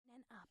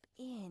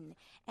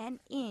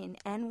in,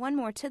 and one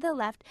more to the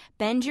left.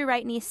 Bend your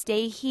right knee,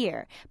 stay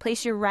here.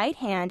 Place your right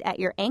hand at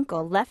your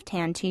ankle, left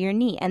hand to your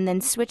knee, and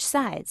then switch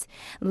sides.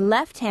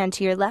 Left hand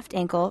to your left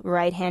ankle,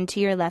 right hand to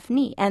your left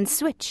knee, and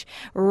switch.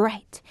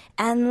 Right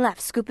and left,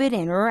 scoop it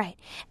in, right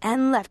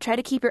and left. Try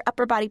to keep your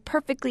upper body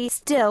perfectly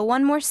still.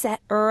 One more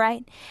set,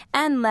 right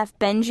and left.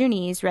 Bend your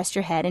knees, rest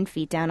your head and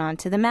feet down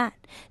onto the mat.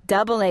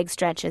 Double leg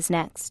stretch is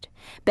next.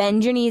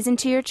 Bend your knees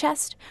into your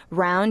chest,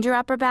 round your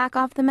upper back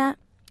off the mat.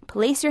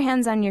 Place your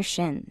hands on your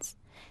shins.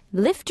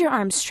 Lift your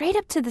arms straight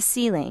up to the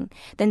ceiling,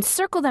 then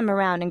circle them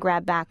around and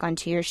grab back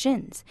onto your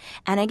shins.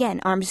 And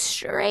again, arms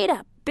straight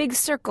up, big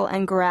circle,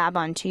 and grab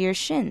onto your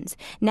shins.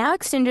 Now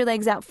extend your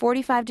legs out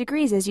 45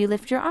 degrees as you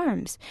lift your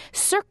arms.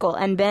 Circle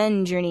and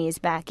bend your knees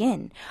back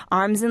in.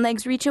 Arms and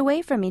legs reach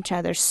away from each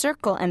other.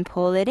 Circle and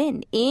pull it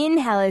in.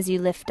 Inhale as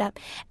you lift up.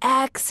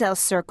 Exhale,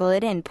 circle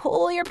it in.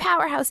 Pull your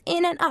powerhouse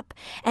in and up,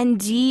 and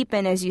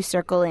deepen as you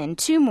circle in.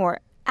 Two more.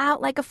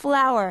 Out like a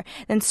flower,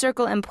 then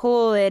circle and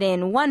pull it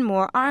in. One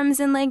more, arms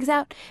and legs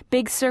out,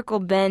 big circle,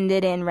 bend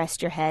it in,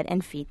 rest your head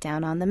and feet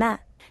down on the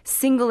mat.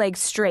 Single leg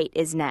straight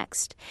is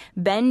next.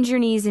 Bend your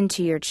knees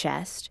into your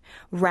chest,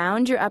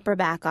 round your upper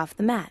back off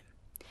the mat.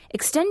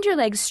 Extend your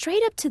legs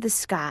straight up to the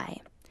sky.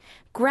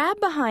 Grab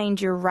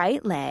behind your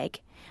right leg,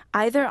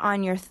 either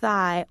on your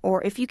thigh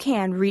or, if you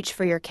can, reach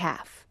for your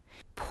calf.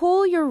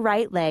 Pull your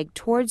right leg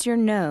towards your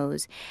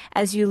nose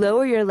as you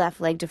lower your left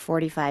leg to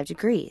 45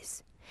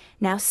 degrees.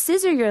 Now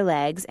scissor your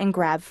legs and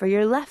grab for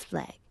your left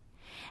leg.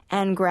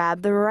 And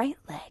grab the right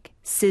leg.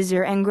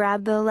 Scissor and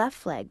grab the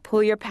left leg.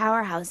 Pull your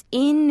powerhouse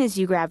in as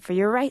you grab for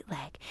your right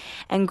leg.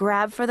 And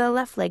grab for the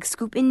left leg.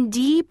 Scoop in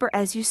deeper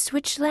as you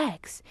switch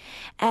legs.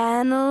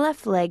 And the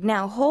left leg.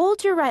 Now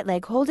hold your right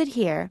leg. Hold it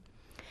here.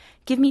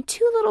 Give me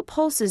 2 little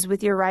pulses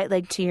with your right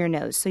leg to your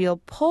nose. So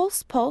you'll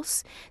pulse,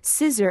 pulse,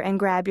 scissor, and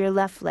grab your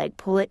left leg.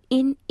 Pull it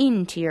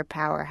into your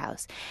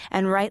powerhouse.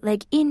 And right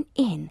leg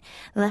in.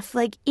 Left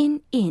leg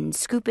in.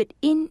 Scoop it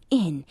in,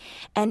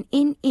 and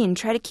in.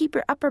 Try to keep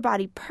your upper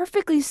body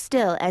perfectly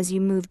still as you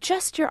move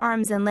just your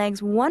arms and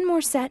legs. One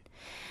more set.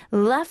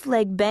 Left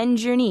leg,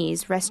 bend your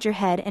knees. Rest your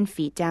head and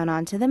feet down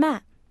onto the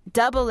mat.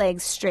 Double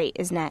legs straight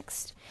is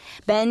next.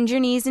 Bend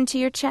your knees into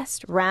your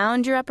chest,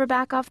 round your upper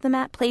back off the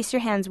mat, place your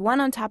hands one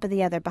on top of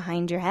the other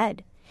behind your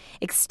head.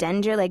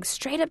 Extend your legs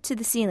straight up to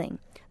the ceiling.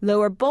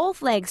 Lower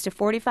both legs to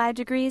 45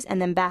 degrees and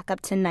then back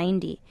up to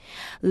 90.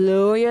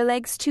 Lower your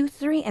legs 2,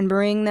 3 and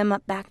bring them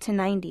up back to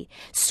 90.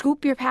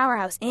 Scoop your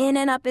powerhouse in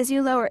and up as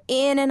you lower,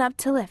 in and up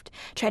to lift.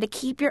 Try to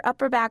keep your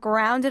upper back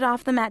rounded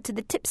off the mat to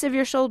the tips of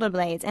your shoulder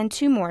blades. And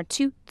 2 more,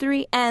 2,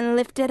 3 and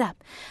lift it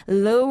up.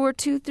 Lower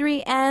 2,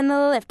 3 and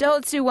lift. Oh,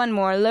 let's do 1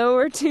 more.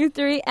 Lower 2,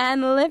 3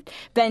 and lift.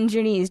 Bend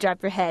your knees,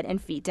 drop your head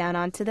and feet down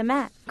onto the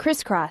mat.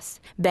 Crisscross.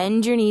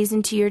 Bend your knees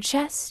into your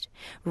chest.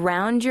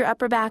 Round your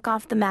upper back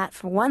off the mat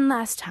for one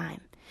last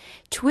time.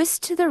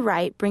 Twist to the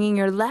right, bringing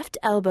your left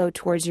elbow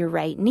towards your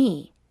right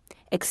knee.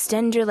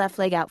 Extend your left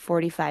leg out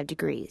 45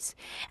 degrees.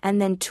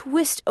 And then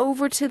twist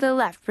over to the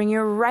left. Bring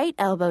your right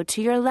elbow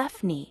to your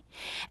left knee.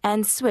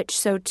 And switch,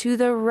 so to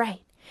the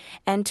right.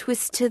 And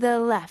twist to the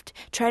left.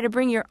 Try to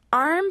bring your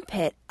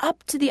armpit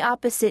up to the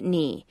opposite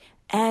knee.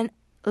 And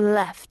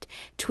left.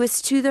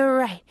 Twist to the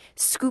right.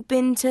 Scoop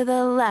into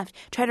the left.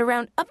 Try to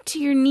round up to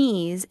your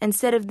knees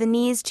instead of the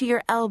knees to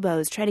your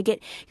elbows. Try to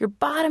get your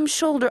bottom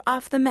shoulder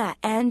off the mat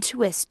and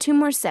twist. 2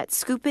 more sets.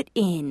 Scoop it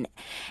in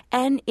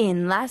and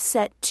in. Last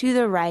set to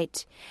the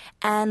right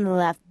and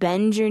left.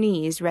 Bend your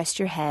knees. Rest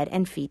your head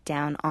and feet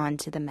down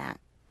onto the mat.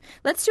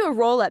 Let's do a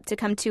roll up to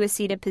come to a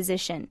seated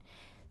position.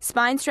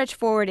 Spine stretch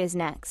forward is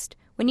next.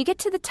 When you get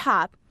to the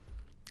top,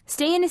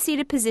 stay in a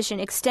seated position.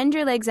 Extend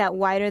your legs out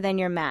wider than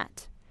your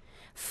mat.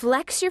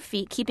 Flex your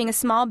feet, keeping a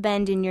small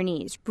bend in your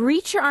knees.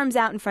 Reach your arms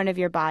out in front of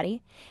your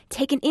body.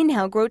 Take an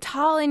inhale, grow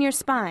tall in your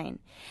spine.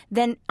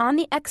 Then on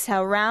the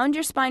exhale, round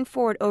your spine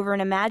forward over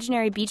an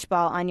imaginary beach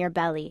ball on your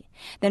belly.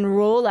 Then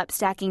roll up,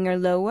 stacking your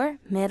lower,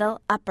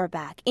 middle, upper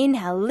back.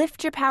 Inhale,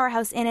 lift your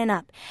powerhouse in and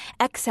up.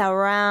 Exhale,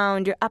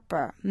 round your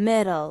upper,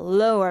 middle,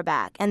 lower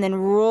back. And then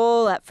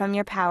roll up from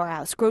your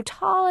powerhouse. Grow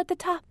tall at the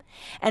top.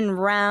 And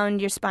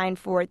round your spine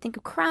forward. Think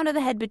of crown of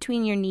the head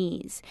between your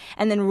knees.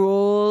 And then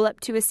roll up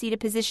to a seated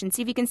position.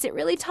 See if you can sit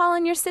really tall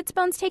on your sits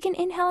bones. Take an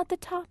inhale at the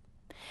top.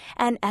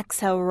 And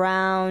exhale,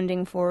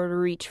 rounding forward,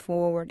 reach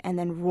forward. And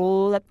then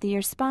roll up to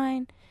your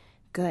spine.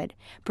 Good.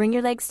 Bring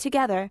your legs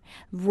together.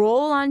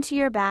 Roll onto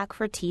your back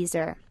for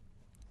teaser.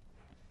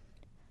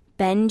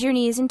 Bend your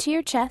knees into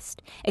your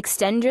chest.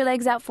 Extend your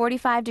legs out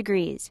 45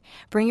 degrees.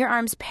 Bring your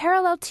arms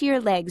parallel to your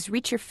legs.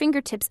 Reach your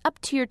fingertips up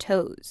to your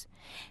toes.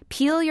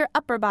 Peel your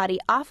upper body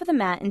off of the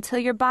mat until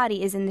your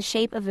body is in the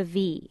shape of a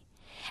V.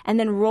 And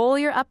then roll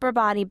your upper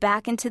body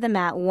back into the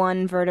mat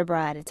 1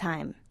 vertebra at a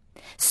time.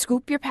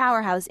 Scoop your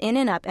powerhouse in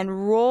and up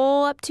and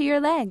roll up to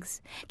your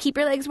legs. Keep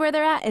your legs where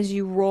they're at as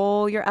you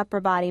roll your upper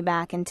body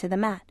back into the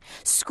mat.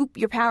 Scoop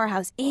your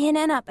powerhouse in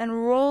and up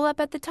and roll up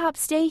at the top.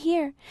 Stay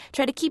here.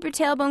 Try to keep your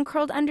tailbone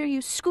curled under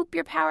you. Scoop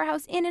your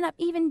powerhouse in and up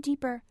even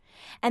deeper.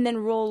 And then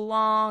roll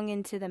long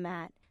into the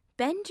mat.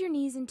 Bend your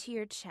knees into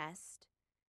your chest.